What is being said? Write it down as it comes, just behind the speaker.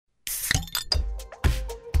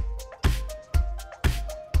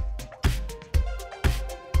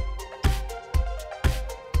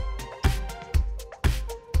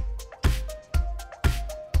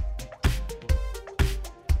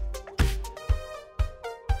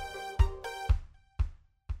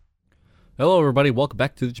Hello, everybody. Welcome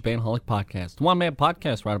back to the Japanaholic Podcast. One-man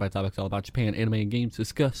podcast written by topics all about Japan, anime, and games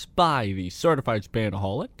discussed by the certified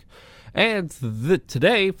Japanaholic. And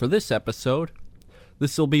today, for this episode,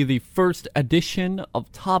 this will be the first edition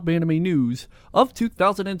of Top Anime News of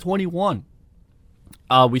 2021.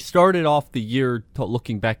 We started off the year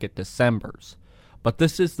looking back at December's, but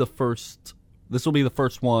this will be the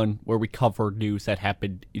first one where we cover news that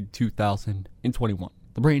happened in 2021.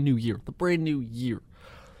 The brand new year.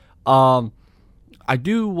 I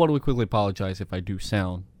do want to quickly apologize if I do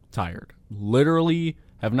sound tired. Literally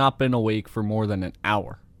have not been awake for more than an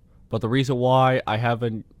hour. But the reason why I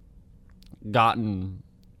haven't gotten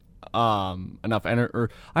enough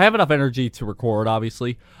energy to record,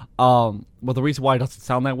 obviously. But the reason why it doesn't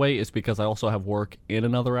sound that way is because I also have work in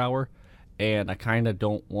another hour, and I kind of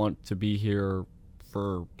don't want to be here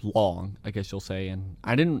for long, I guess you'll say. And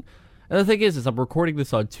the thing is I'm recording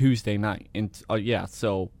this on Tuesday night, and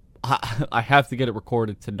so I have to get it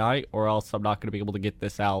recorded tonight, or else I'm not going to be able to get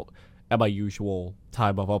this out at my usual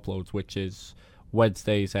time of uploads, which is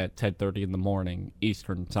Wednesdays at 10:30 in the morning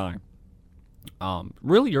Eastern time.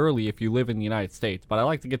 Really early if you live in the United States, but I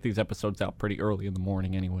like to get these episodes out pretty early in the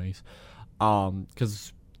morning, anyways.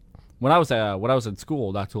 Because when I was in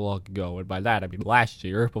school not too long ago, and by that I mean last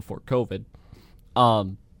year before COVID,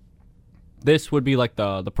 this would be like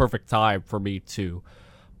the perfect time for me to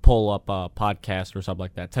pull up a podcast or something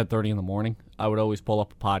like that. 10:30 in the morning, I would always pull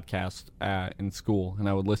up a podcast in school, and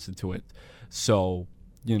I would listen to it. So,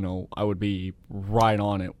 I would be right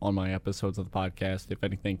on it on my episodes of the podcast if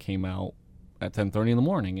anything came out at 10:30 in the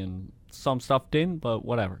morning, and some stuff didn't, but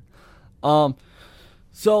whatever.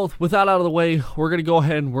 So with that out of the way, we're going to go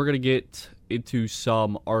ahead and we're going to get into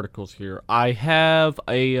some articles here. I have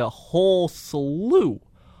a whole slew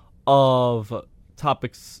of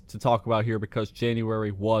topics to talk about here because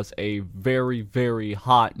January was a very, very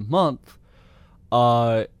hot month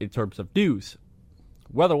in terms of news.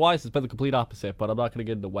 Weather-wise, it's been the complete opposite, but I'm not going to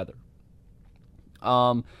get into weather.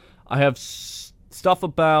 I have stuff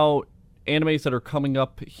about animes that are coming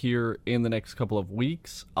up here in the next couple of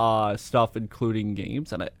weeks, stuff including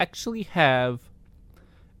games, and I actually have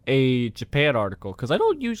a Japan article, because I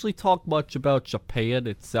don't usually talk much about Japan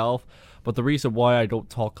itself, but the reason why I don't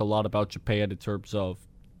talk a lot about Japan in terms of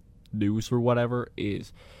news or whatever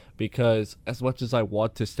is because as much as I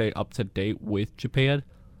want to stay up to date with Japan,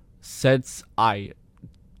 since I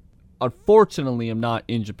unfortunately am not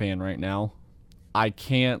in Japan right now, I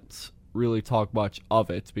can't really talk much of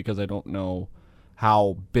it because I don't know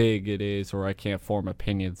how big it is, or I can't form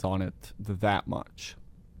opinions on it that much.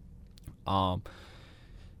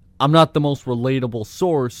 I'm not the most relatable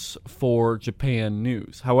source for Japan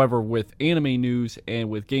news. However, with anime news and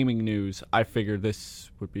with gaming news, I figured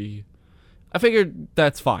that's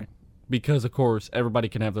fine. Because, of course, everybody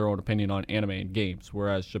can have their own opinion on anime and games.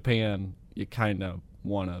 Whereas Japan, you kind of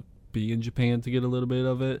want to be in Japan to get a little bit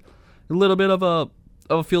of it. A little bit of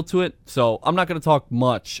a feel to it. So, I'm not going to talk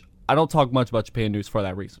much. I don't talk much about Japan news for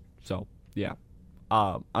that reason. So, yeah.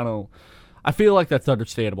 I feel like that's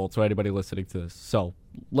understandable to anybody listening to this. So,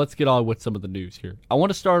 let's get on with some of the news here. I want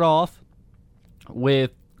to start off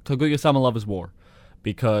with Kaguya-sama Love is War,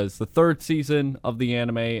 because the third season of the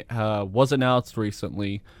anime was announced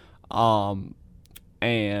recently, and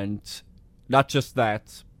not just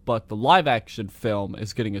that, but the live-action film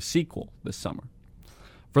is getting a sequel this summer.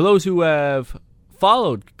 For those who have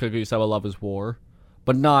followed Kaguya-sama Love is War,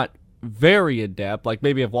 but not very in-depth, like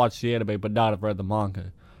maybe have watched the anime but not have read the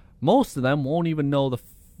manga, most of them won't even know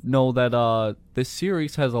that this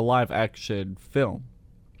series has a live-action film.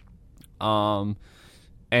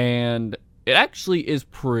 And it actually is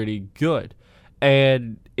pretty good.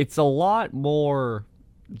 And it's a lot more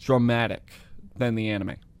dramatic than the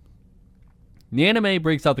anime. The anime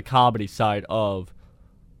brings out the comedy side of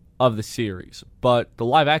the series, but the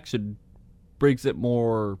live-action brings it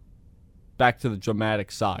more back to the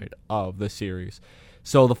dramatic side of the series.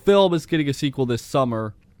 So the film is getting a sequel this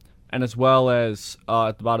summer, and as well as,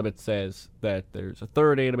 at the bottom it says that there's a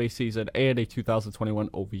third anime season and a 2021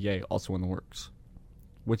 OVA also in the works.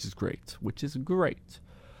 Which is great.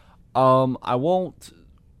 I won't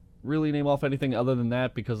really name off anything other than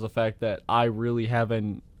that because of the fact that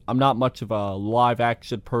I'm not much of a live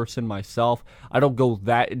action person myself. I don't go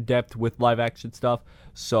that in depth with live action stuff.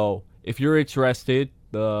 So, if you're interested,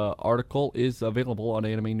 the article is available on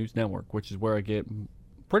Anime News Network, which is where I get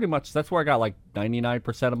pretty much, that's where I got like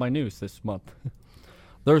 99% of my news this month.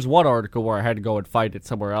 There's one article where I had to go and find it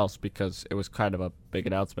somewhere else because it was kind of a big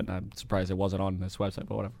announcement. I'm surprised it wasn't on this website,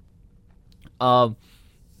 but whatever.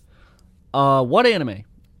 One anime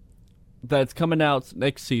that's coming out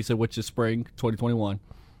next season, which is spring 2021,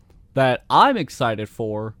 that I'm excited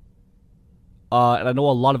for, and I know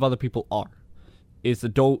a lot of other people are, is the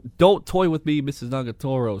Don't Toy With Me, Mrs.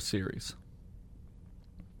 Nagatoro series.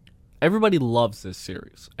 Everybody loves this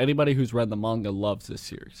series. Anybody who's read the manga loves this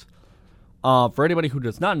series. For anybody who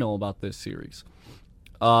does not know about this series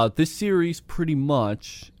pretty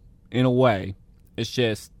much, in a way, is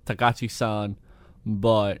just Takashi-san,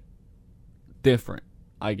 but different,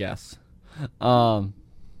 I guess. So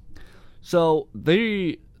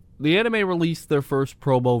the anime released their first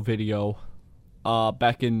promo video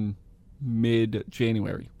back in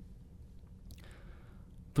mid-January.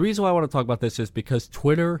 The reason why I want to talk about this is because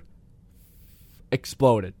Twitter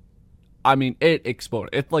exploded. I mean, it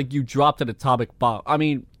exploded. It's like you dropped an atomic bomb. I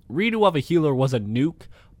mean, Redo of a Healer was a nuke,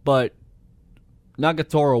 but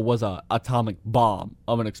Nagatoro was a atomic bomb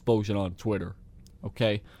of an explosion on Twitter.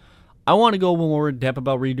 Okay? I want to go more in depth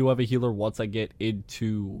about Redo of a Healer once I get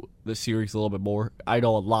into the series a little bit more. I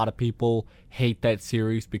know a lot of people hate that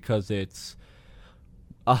series because it's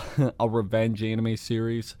a revenge anime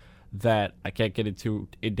series that I can't get into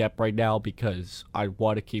in depth right now because I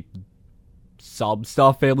want to keep some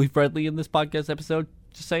stuff family friendly in this podcast episode,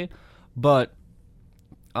 just saying. But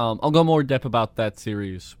I'll go more in depth about that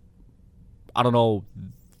series. I don't know.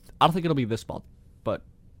 I don't think it'll be this month, but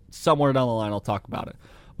somewhere down the line I'll talk about it.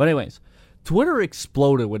 But anyways, Twitter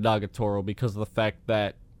exploded with Nagatoro because of the fact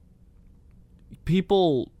that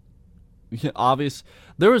people,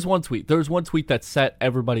 there was one tweet that set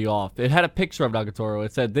everybody off. It had a picture of Nagatoro.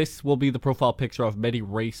 It said, "This will be the profile picture of many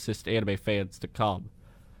racist anime fans to come."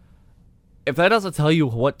 If that doesn't tell you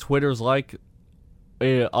what Twitter's like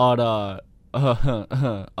on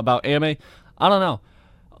about anime, I don't know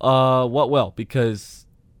what will, because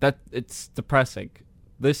it's depressing.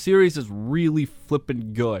 This series is really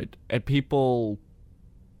flippin' good, and people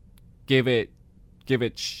give it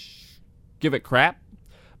crap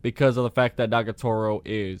because of the fact that Nagatoro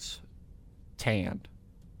is tanned,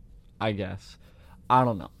 I guess. I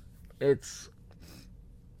don't know.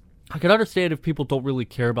 I can understand if people don't really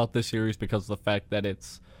care about this series because of the fact that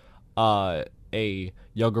it's a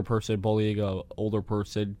younger person bullying a older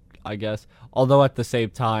person, I guess. Although at the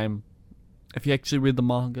same time, if you actually read the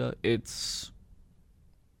manga, it's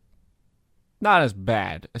not as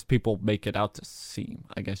bad as people make it out to seem,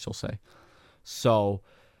 I guess you'll say. So,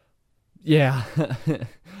 yeah.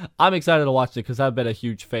 I'm excited to watch it because I've been a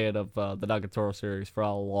huge fan of the Nagatoro series for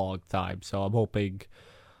a long time. So I'm hoping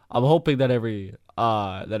that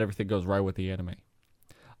everything goes right with the anime.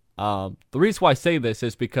 The reason why I say this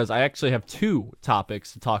is because I actually have two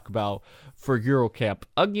topics to talk about for Yuru Camp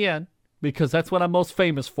again, because that's what I'm most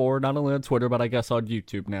famous for, not only on Twitter but I guess on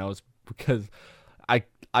YouTube now, is because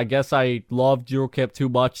I guess I loved Yuru Camp too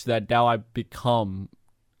much that now I've become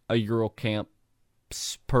a Yuru Camp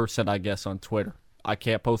person, I guess, on Twitter. I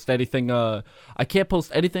can't post anything on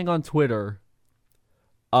Twitter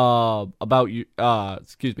about you.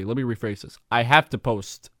 Excuse me, let me rephrase this. I have to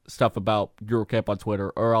post stuff about Yuru Camp on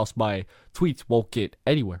Twitter, or else my tweets won't get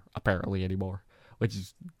anywhere apparently anymore, which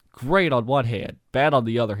is great on one hand, bad on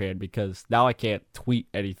the other hand, because now I can't tweet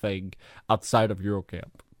anything outside of Yuru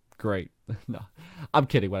Camp. Great. No, I'm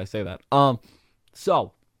kidding when I say that.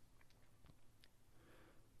 So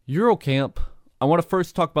Yuru Camp, I want to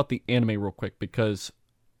first talk about the anime real quick because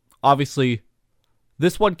obviously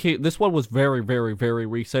this one was very, very, very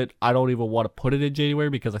recent. I don't even want to put it in January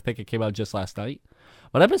because I think it came out just last night.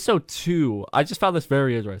 But episode 2, I just found this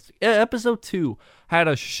very interesting. Episode 2 had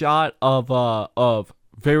a shot of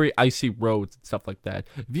very icy roads and stuff like that.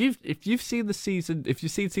 If you've seen season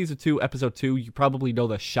 2, episode 2, you probably know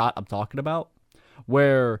the shot I'm talking about,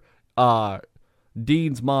 where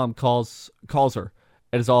Dean's mom calls her.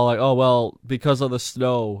 And it's all like, oh, well, because of the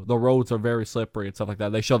snow, the roads are very slippery and stuff like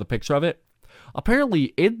that. They show the picture of it.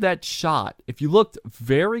 Apparently, in that shot, if you looked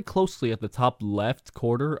very closely at the top left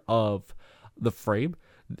corner of the frame,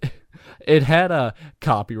 it had a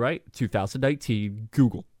copyright 2019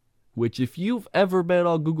 Google. Which, if you've ever been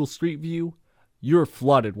on Google Street View, you're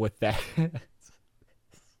flooded with that.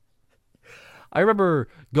 I remember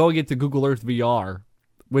going into Google Earth VR,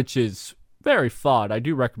 which is very fun. I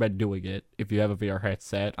do recommend doing it if you have a VR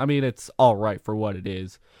headset. I mean, it's alright for what it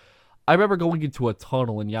is. I remember going into a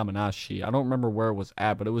tunnel in Yamanashi. I don't remember where it was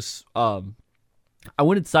at, but it was, I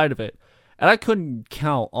went inside of it, and I couldn't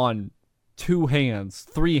count on 2 hands,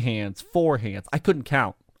 3 hands, 4 hands. I couldn't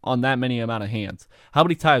count on that many amount of hands how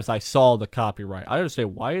many times I saw the copyright. I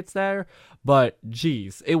understand why it's there, but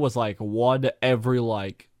geez, it was like one every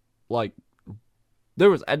like there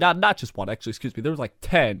was not just one, actually, excuse me, there was like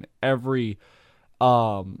 10 everywhere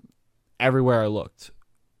I looked.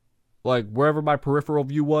 Like wherever my peripheral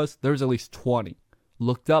view was, there was at least 20.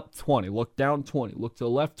 Looked up, 20. Looked down, 20. Looked to the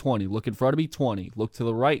left, 20. Look in front of me, 20. Look to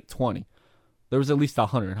the right, 20. There was at least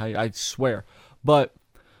 100, I swear. But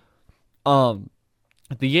the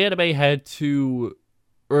anime had to,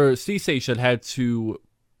 or C-Station had to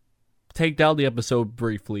take down the episode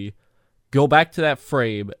briefly, go back to that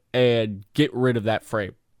frame, and get rid of that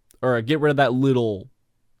frame. Or get rid of that little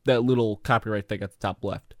copyright thing at the top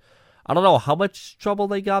left. I don't know how much trouble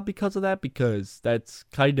they got because of that, because that's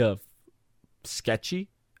kind of sketchy.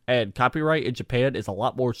 And copyright in Japan is a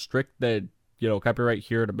lot more strict than, copyright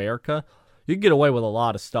here in America. You can get away with a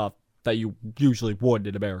lot of stuff that you usually wouldn't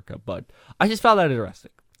in America, but I just found that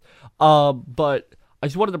interesting. But I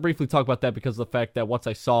just wanted to briefly talk about that because of the fact that once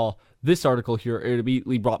I saw this article here, it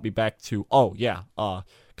immediately brought me back to,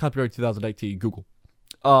 copyright 2019, Google.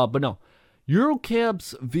 But no, Yuru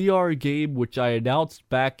Camp's VR game, which I announced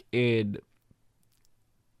back in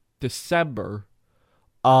December,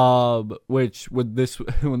 which when this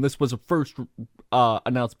was first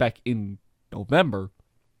announced back in November,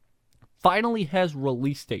 finally has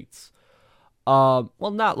release dates. Well,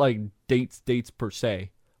 not like dates per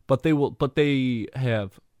se, but they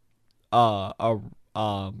have a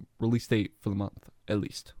release date for the month at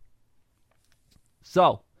least.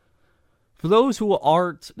 So, for those who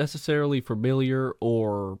aren't necessarily familiar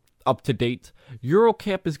or up to date, Yuru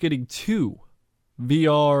Camp is getting 2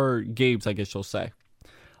 VR games, I guess you'll say.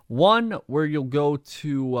 One where you'll go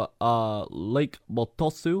to Lake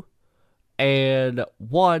Motosu, and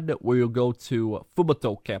one where you'll go to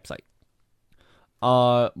Fumoto campsite.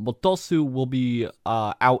 Motosu will be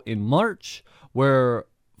out in March, where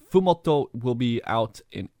Fumoto will be out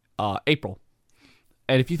in April.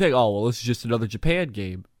 And if you think, this is just another Japan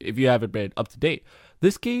game, if you haven't been up to date,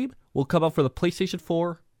 this game will come out for the PlayStation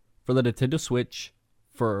 4, for the Nintendo Switch,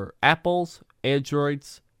 for Apples,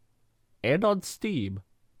 Androids, and on Steam,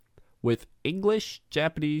 with English,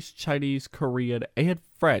 Japanese, Chinese, Korean, and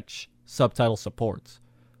French subtitle supports.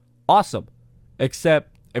 Awesome.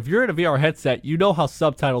 Except, if you're in a VR headset, you know how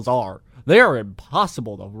subtitles are. They are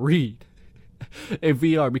impossible to read in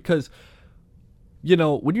VR because,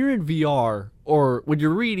 when you're in VR or when you're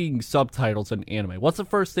reading subtitles in anime, what's the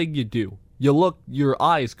first thing you do? You look, your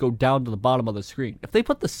eyes go down to the bottom of the screen. If they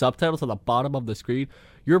put the subtitles on the bottom of the screen,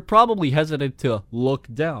 you're probably hesitant to look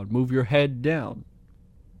down, move your head down.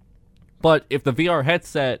 But if the VR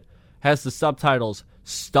headset has the subtitles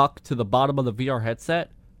stuck to the bottom of the VR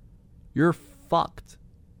headset, you're fucked.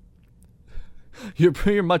 You're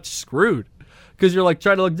pretty much screwed. Because you're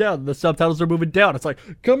trying to look down, and the subtitles are moving down. It's like,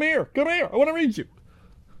 come here, I want to read you.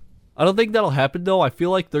 I don't think that'll happen though. I feel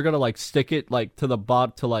like they're gonna stick it to the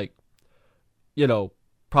bot to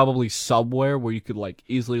probably somewhere where you could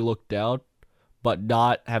easily look down, but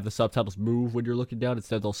not have the subtitles move when you're looking down.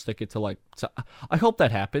 Instead, they'll stick it to I hope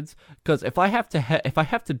that happens, because if I have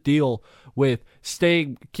to deal with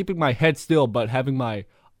keeping my head still, but having my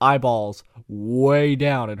eyeballs way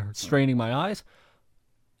down and straining my eyes,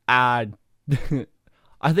 I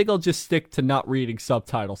think I'll just stick to not reading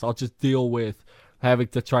subtitles. I'll just deal with having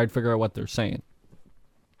to try and figure out what they're saying.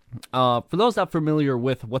 For those not familiar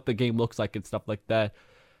with what the game looks like and stuff like that,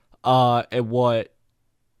 and what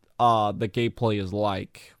the gameplay is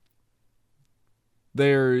like,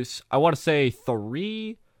 there's, I want to say,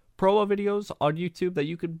 3 promo videos on YouTube that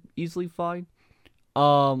you could easily find.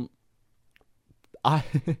 I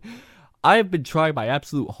have been trying my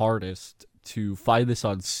absolute hardest to find this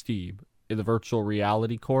on Steam in the virtual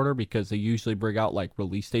reality corner, because they usually bring out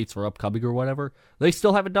release dates or upcoming or whatever. They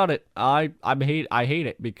still haven't done it. I hate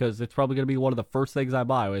it, because it's probably going to be one of the first things I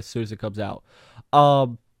buy as soon as it comes out. I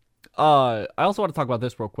also want to talk about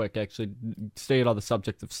this real quick, actually, staying on the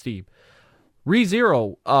subject of Steam.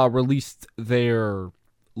 ReZero released their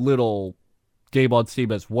little game on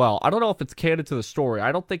Steam as well. I don't know if it's canon to the story.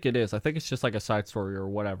 I don't think it is. I think it's just a side story or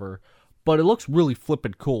whatever. But it looks really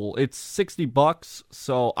flippin' cool. It's $60,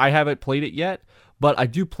 so I haven't played it yet, but I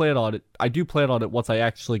do plan on it. I do plan on it once I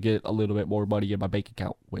actually get a little bit more money in my bank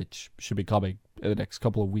account, which should be coming in the next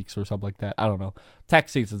couple of weeks or something like that. I don't know.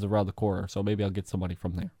 Tax season's around the corner, so maybe I'll get some money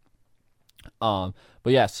from there. But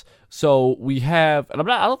yes, so we have, and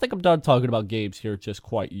I don't think I'm done talking about games here just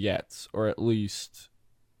quite yet, or at least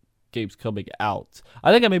games coming out.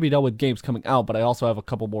 I think I may be done with games coming out, but I also have a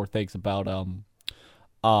couple more things about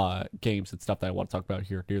games and stuff that I want to talk about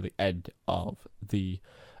here near the end of the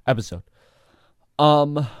episode.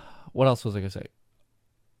 What else was I gonna say?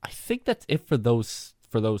 I think that's it for those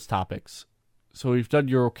topics. So we've done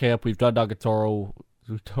Yuru Camp, we've done Nagatoro,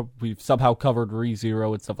 we've somehow covered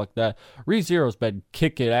ReZero and stuff like that. ReZero's been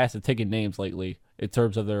kicking ass and taking names lately in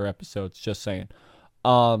terms of their episodes, just saying.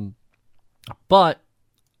 But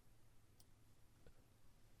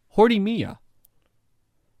Horimiya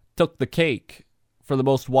took the cake for the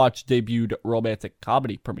most watched debuted romantic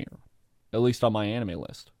comedy premiere, at least on my anime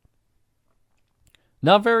list.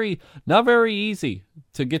 Not very easy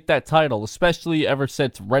to get that title, especially ever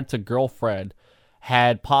since Rent a Girlfriend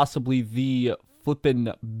had possibly the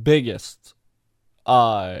flippin' biggest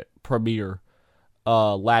premiere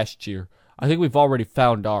last year. I think we've already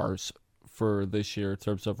found ours for this year in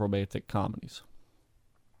terms of romantic comedies.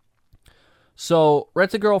 So,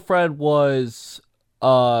 Rent a Girlfriend was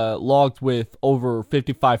logged with over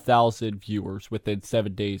 55,000 viewers within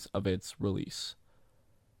 7 days of its release.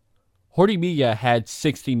 Horimiya had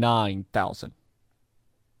 69,000.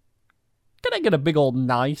 Can I get a big old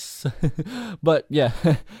nice? But yeah,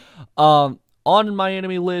 on my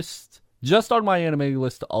anime list, just on my anime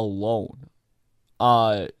list alone,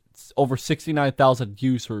 over 69,000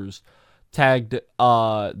 users tagged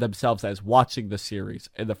themselves as watching the series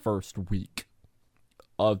in the first week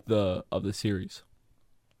of the series.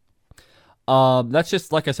 That's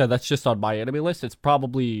just, like I said, that's just on my anime list. It's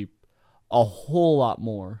probably a whole lot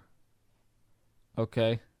more.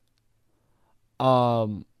 Okay.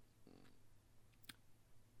 I'm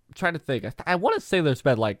trying to think. I want to say there's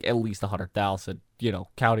been like at least 100,000,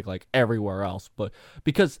 counting like everywhere else. But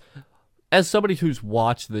because as somebody who's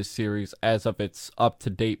watched this series as of its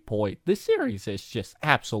up-to-date point, this series is just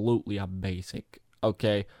absolutely amazing.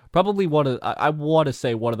 Okay, probably I want to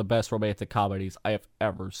say one of the best romantic comedies I have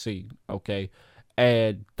ever seen. Okay,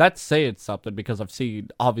 and that's saying something because I've seen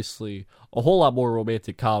obviously a whole lot more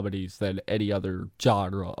romantic comedies than any other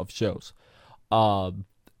genre of shows. Slow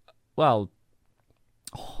burn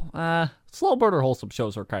or wholesome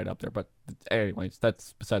shows are kind of up there, but anyways,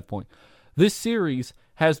 that's beside the point. This series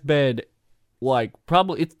has been like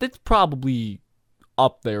it's probably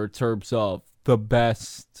up there in terms of the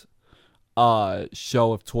best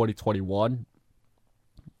show of 2021.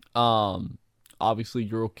 Obviously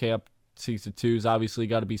Yuru Camp season 2 is obviously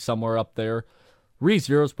got to be somewhere up there.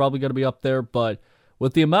 ReZero is probably going to be up there, but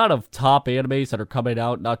with the amount of top animes that are coming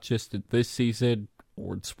out, not just in this season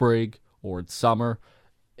or in spring or in summer,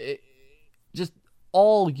 just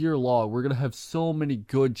all year long, we're going to have so many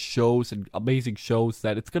good shows and amazing shows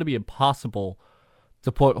that it's going to be impossible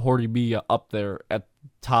to put Horimiya up there at the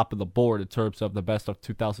top of the board in terms of the best of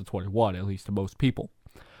 2021, at least to most people.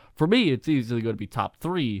 For me, it's easily going to be top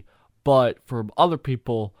 3, but for other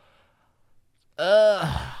people,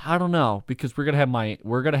 I don't know, because we're gonna have My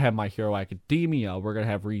Hero Academia, we're gonna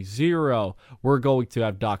have ReZero, we're going to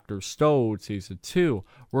have Dr. Stone season 2,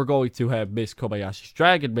 we're going to have Miss Kobayashi's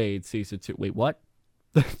Dragon Maid season 2. Wait, what?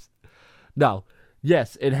 No,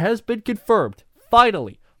 yes, it has been confirmed.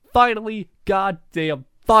 Finally, goddamn,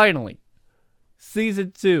 finally,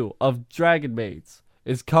 season 2 of Dragon Maids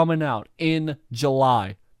is coming out in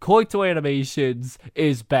July. Koito Animations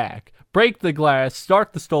is back. Break the glass,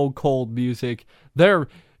 start the Stone Cold music.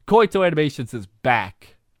 Koito Animations is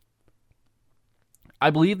back. I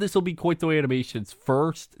believe this will be Koito Animations'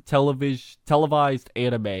 first televised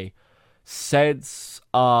anime since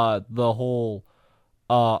the whole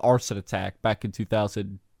arson attack back in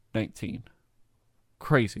 2019.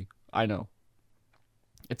 Crazy, I know.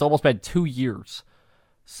 It's almost been 2 years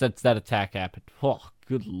since that attack happened. Oh,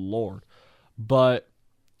 good lord. But,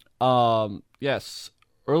 yes,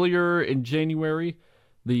 earlier in January,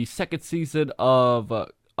 the second season of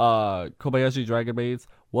Kobayashi Dragon Maids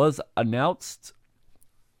was announced,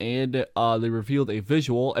 and they revealed a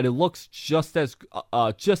visual, and it looks just as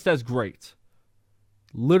great.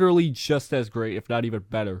 Literally just as great, if not even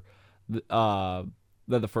better, than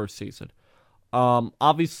the first season.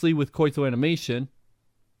 Obviously, with Koito Animation,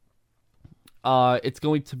 it's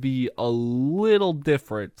going to be a little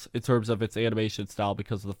different in terms of its animation style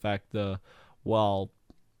because of the fact there's going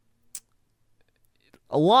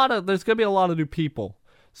to be a lot of new people.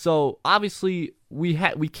 So obviously we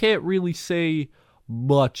can't really say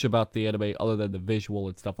much about the anime other than the visual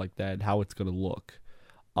and stuff like that and how it's going to look.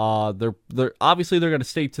 They're obviously they're going to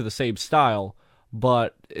stay to the same style,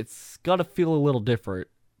 but it's going to feel a little different.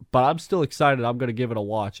 But I'm still excited. I'm going to give it a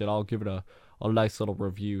watch, and I'll give it a nice little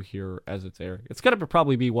review here as it's airing. It's going to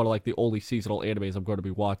probably be one of like the only seasonal animes I'm going to be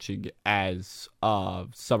watching as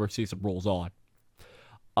summer season rolls on.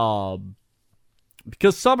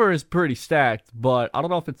 Because summer is pretty stacked, but I don't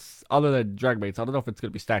know if it's, other than Dragon Maids, I don't know if it's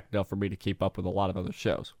going to be stacked enough for me to keep up with a lot of other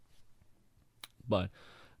shows. But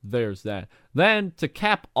there's that. Then to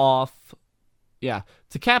cap off the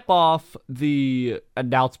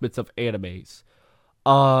announcements of animes,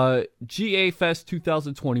 GA Fest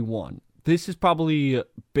 2021. This is probably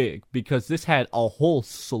big because this had a whole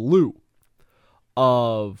slew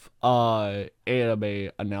of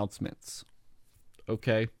anime announcements.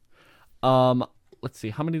 Okay? Let's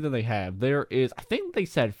see, how many do they have? There is, I think they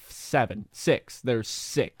said 6. There's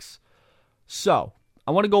 6. So,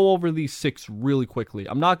 I want to go over these 6 really quickly.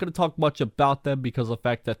 I'm not going to talk much about them because of the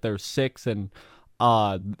fact that there's 6 and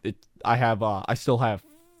I still have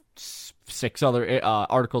 6 other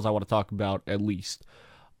articles I want to talk about at least.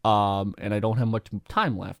 And I don't have much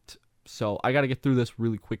time left. So, I got to get through this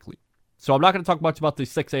really quickly. So, I'm not going to talk much about the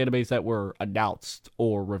 6 animes that were announced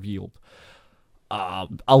or revealed.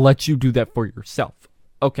 I'll let you do that for yourself.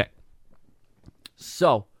 Okay.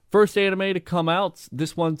 So, first anime to come out,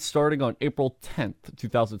 this one's starting on April 10th,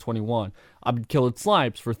 2021. I've been killing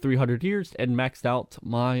slimes for 300 years and maxed out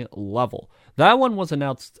my level. That one was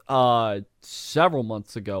announced several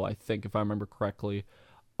months ago, I think, if I remember correctly.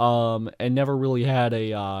 And never really had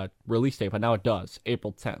a release date, but now it does,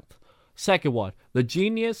 April 10th. Second one, The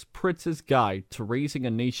Genius Prince's Guide to Raising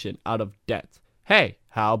a Nation Out of Debt. Hey,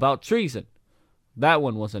 how about treason? That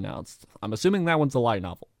one was announced. I'm assuming that one's a light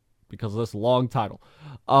novel because of this long title.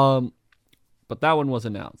 But that one was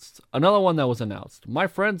announced. Another one that was announced. My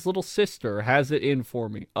friend's little sister has it in for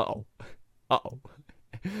me. Uh-oh.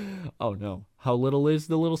 Oh, no. How little is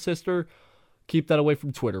the little sister? Keep that away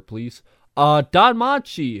from Twitter, please.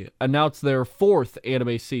 Danmachi announced their 4th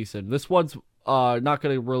anime season. This one's not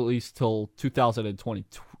going to release till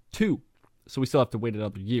 2022. So we still have to wait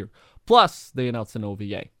another year. Plus, they announced an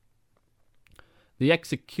OVA. The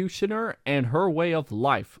Executioner and Her Way of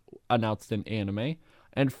Life announced an anime.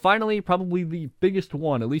 And finally, probably the biggest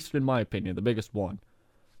one, at least in my opinion, the biggest one.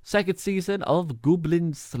 2nd season of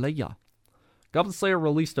Goblin Slayer. Goblin Slayer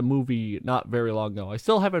released a movie not very long ago. I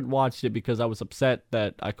still haven't watched it because I was upset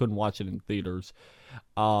that I couldn't watch it in theaters.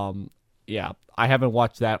 Yeah, I haven't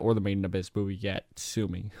watched that or the Made in Abyss movie yet. Sue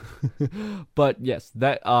me. But yes,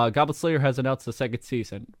 that Goblin Slayer has announced the 2nd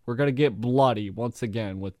season. We're going to get bloody once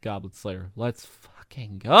again with Goblin Slayer. Let's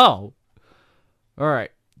fucking go.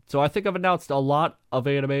 Alright, so I think I've announced a lot of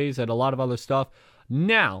animes and a lot of other stuff.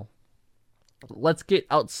 Now, let's get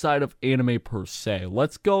outside of anime per se.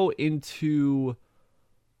 Let's go into...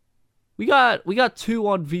 We got 2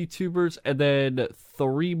 on VTubers and then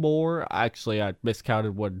 3 more. Actually, I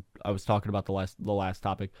miscounted when I was talking about the last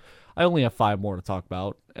topic. I only have 5 more to talk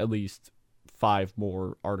about. At least 5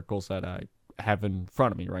 more articles that I have in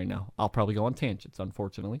front of me right now. I'll probably go on tangents,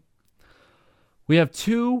 unfortunately. We have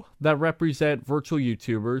 2 that represent virtual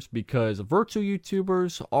YouTubers because virtual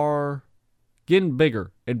YouTubers are getting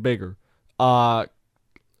bigger and bigger.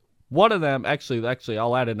 One of them, actually,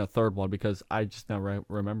 I'll add in a 3rd one because I just now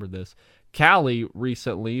remember this. Callie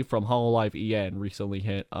recently, from Hololive EN, recently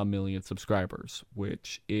hit 1 million subscribers,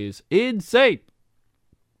 which is insane.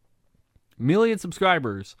 1 million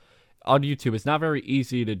subscribers on YouTube is not very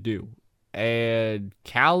easy to do. And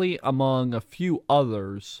Callie, among a few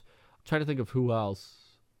others, I'm trying to think of who else.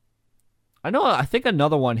 I think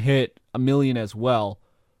another one hit 1 million as well.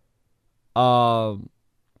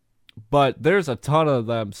 But there's a ton of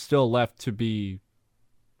them still left to be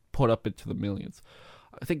put up into the millions.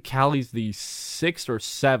 I think Callie's the 6th or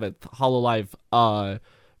 7th Hololive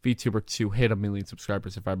VTuber to hit 1 million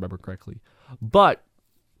subscribers, if I remember correctly. But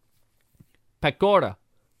Pecora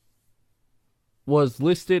was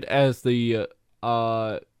listed as the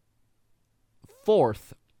 4th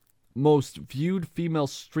most viewed female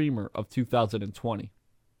streamer of 2020.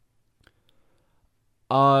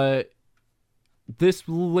 This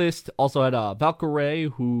list also had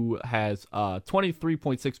Valkyrie, who has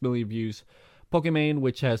 23.6 million views. Pokimane,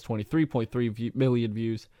 which has 23.3 million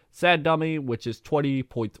views. Sad Dummy, which is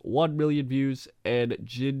 20.1 million views. And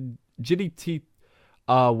Ginny Teeth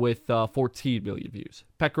with 14 million views.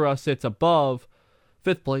 Pekora sits above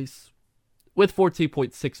 5th place with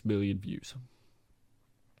 14.6 million views.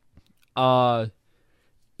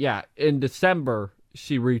 Yeah, in December,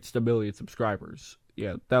 she reached 1 million subscribers.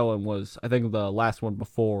 Yeah, that one was, I think, the last one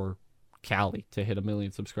before Callie to hit 1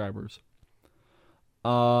 million subscribers.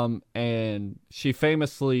 And she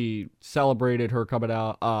famously celebrated her coming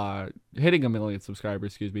out, hitting 1 million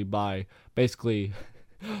subscribers, by basically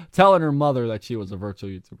telling her mother that she was a virtual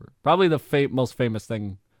YouTuber. Probably the most famous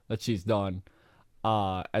thing that she's done,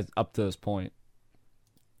 as up to this point.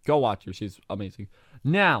 Go watch her; she's amazing.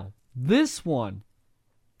 Now, this one,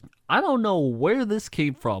 I don't know where this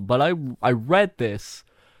came from, but I read this.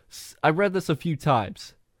 I read this a few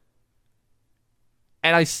times,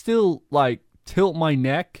 and I still tilt my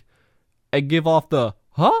neck and give off the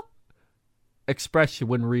 "huh" expression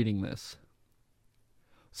when reading this.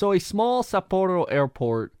 So a small Sapporo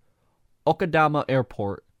airport, Okadama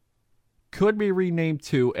Airport, could be renamed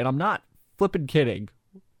to, and I'm not flipping kidding,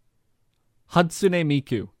 Hatsune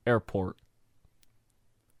Miku Airport.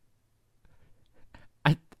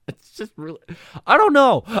 It's just really, I don't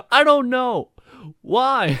know.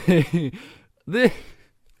 Why. This,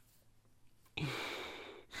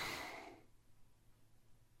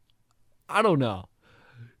 I don't know.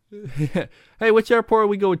 Hey, which airport are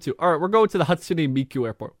we going to? All right, we're going to the Hatsune Miku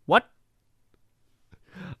Airport. What?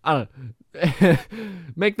 I don't know.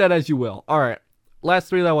 Make that as you will. All right. Last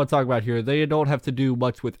three that I want to talk about here. They don't have to do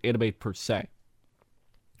much with anime per se.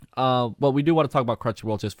 But we do want to talk about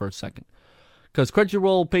Crunchyroll just for a second. Because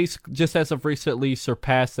Crunchyroll just as of recently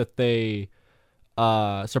surpassed that they...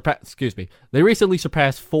 They recently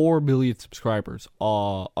surpassed 4 million subscribers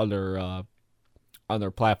on their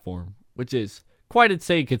platform. Which is quite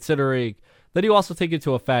insane considering... Then you also take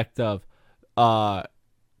into effect of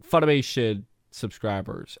Funimation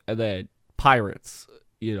subscribers and then Pirates,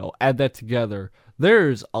 add that together.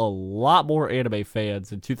 There's a lot more anime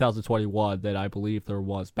fans in 2021 than I believe there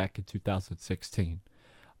was back in 2016.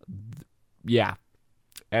 Yeah,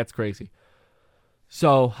 that's crazy.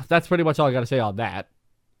 So that's pretty much all I got to say on that.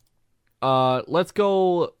 Let's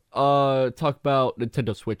go talk about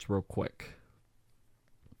Nintendo Switch real quick.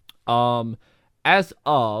 As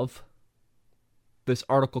of this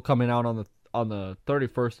article coming out on the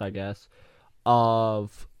 31st, I guess,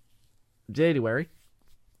 of January,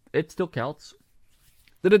 it still counts.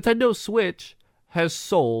 The Nintendo Switch has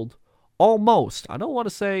sold almost, I don't want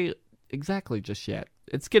to say exactly just yet,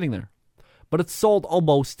 it's getting there, but it's sold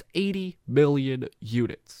almost 80 million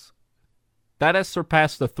units. That has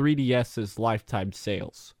surpassed the 3DS's lifetime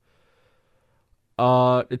sales.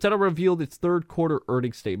 Nintendo revealed its third quarter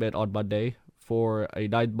earnings statement on Monday for a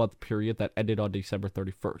 9-month period that ended on December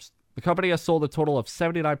 31st. The company has sold a total of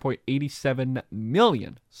 79.87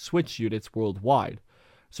 million Switch units worldwide,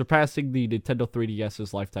 surpassing the Nintendo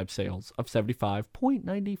 3DS's lifetime sales of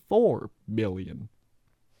 75.94 million.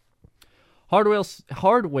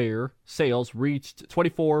 Hardware sales reached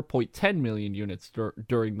 24.10 million units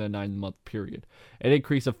during the 9-month period, an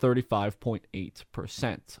increase of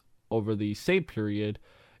 35.8% over the same period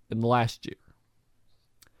in the last year.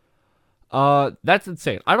 That's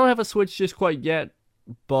insane. I don't have a Switch just quite yet,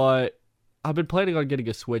 but I've been planning on getting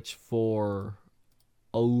a Switch for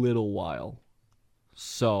a little while.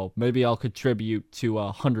 So maybe I'll contribute to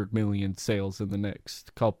 100 million sales in the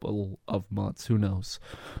next couple of months. Who knows?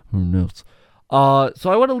 So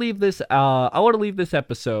I want to leave this. I want to leave this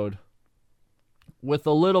episode with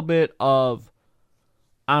a little bit of,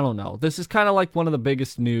 I don't know. This is kind of like one of the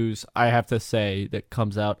biggest news I have to say that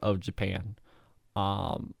comes out of Japan.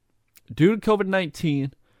 Due to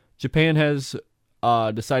COVID-19, Japan has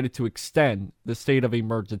decided to extend the state of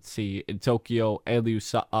emergency in Tokyo and the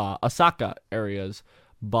Osaka areas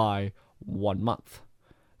by 1 month.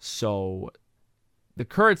 So the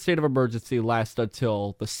current state of emergency lasts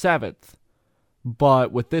until the 7th,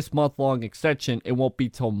 but with this month-long extension, it won't be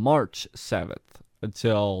till March 7th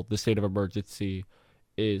until the state of emergency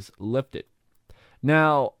is lifted.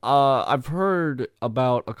 Now, I've heard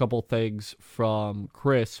about a couple things from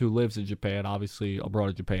Chris, who lives in Japan, obviously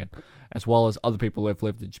abroad in Japan, as well as other people who have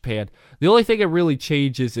lived in Japan. The only thing that really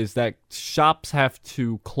changes is that shops have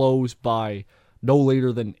to close by no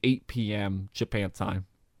later than 8 p.m. Japan time.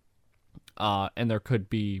 And there could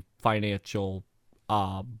be financial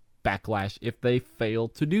backlash if they fail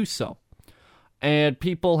to do so. And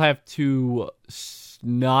people have to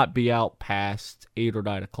not be out past 8 or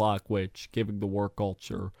 9 o'clock, which, given the work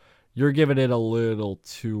culture, you're giving it a little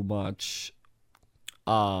too much.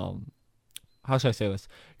 How should I say this?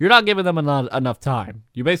 You're not giving them enough time.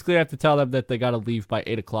 You basically have to tell them that they got to leave by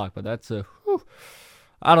 8 o'clock, but that's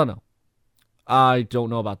I don't know. I don't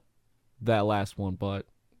know about that last one, but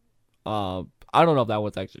I don't know if that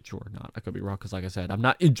one's actually true or not. I could be wrong, because like I said, I'm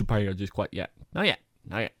not in Japan just quite yet. Not yet.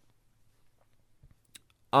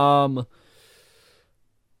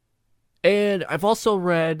 And I've also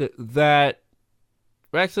read that,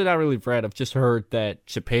 actually not really read, I've just heard that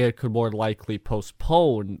Japan could more likely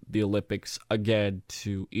postpone the Olympics again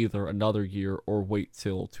to either another year or wait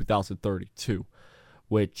till 2032,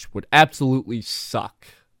 which would absolutely suck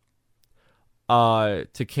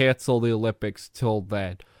to cancel the Olympics till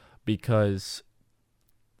then, because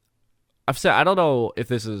I've said, I don't know if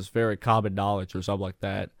this is very common knowledge or something like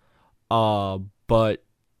that, but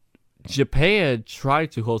Japan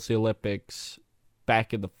tried to host the Olympics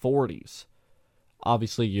back in the 40s.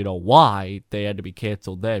 Obviously, you know why they had to be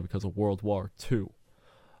canceled then, because of World War II.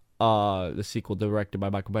 The sequel directed by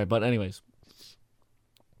Michael Bay. But anyways,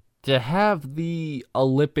 to have the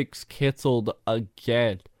Olympics canceled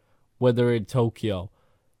again when they're in Tokyo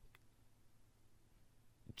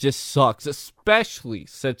just sucks, especially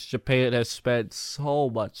since Japan has spent so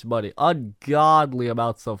much money, ungodly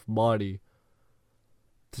amounts of money,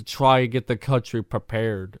 to try and get the country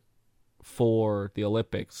prepared for the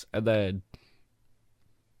Olympics, and then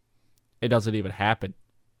it doesn't even happen.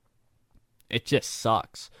 It just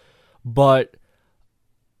sucks. But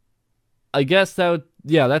I guess that's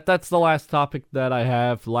the last topic that I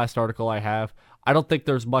have, the last article I have. I don't think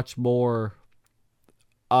there's much more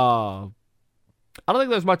I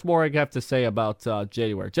have to say about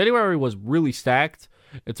January. January was really stacked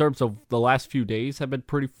in terms of the last few days have been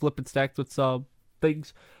pretty flippin' stacked with some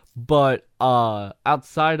things. But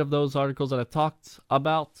outside of those articles that I talked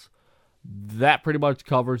about, that pretty much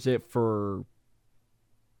covers it for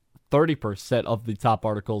 30% of the top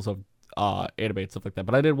articles of anime and stuff like that.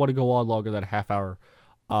 But I didn't want to go on longer than a half hour.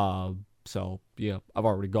 So, yeah, I've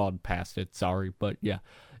already gone past it. Sorry. But, yeah.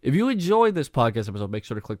 If you enjoyed this podcast episode, make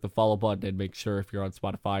sure to click the follow button and make sure if you're on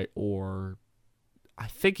Spotify or I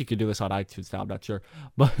think you can do this on iTunes now. I'm not sure.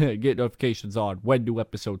 But get notifications on when new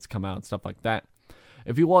episodes come out and stuff like that.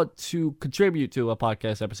 If you want to contribute to a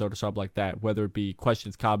podcast episode or something like that, whether it be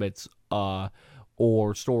questions, comments, or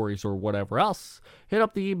stories or whatever else, hit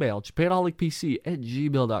up the email,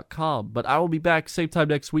 japanholicpc@gmail.com. But I will be back same time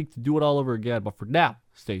next week to do it all over again. But for now,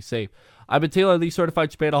 stay safe. I've been Taylor, the Certified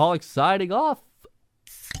Japanaholic, signing off.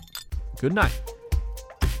 Good night.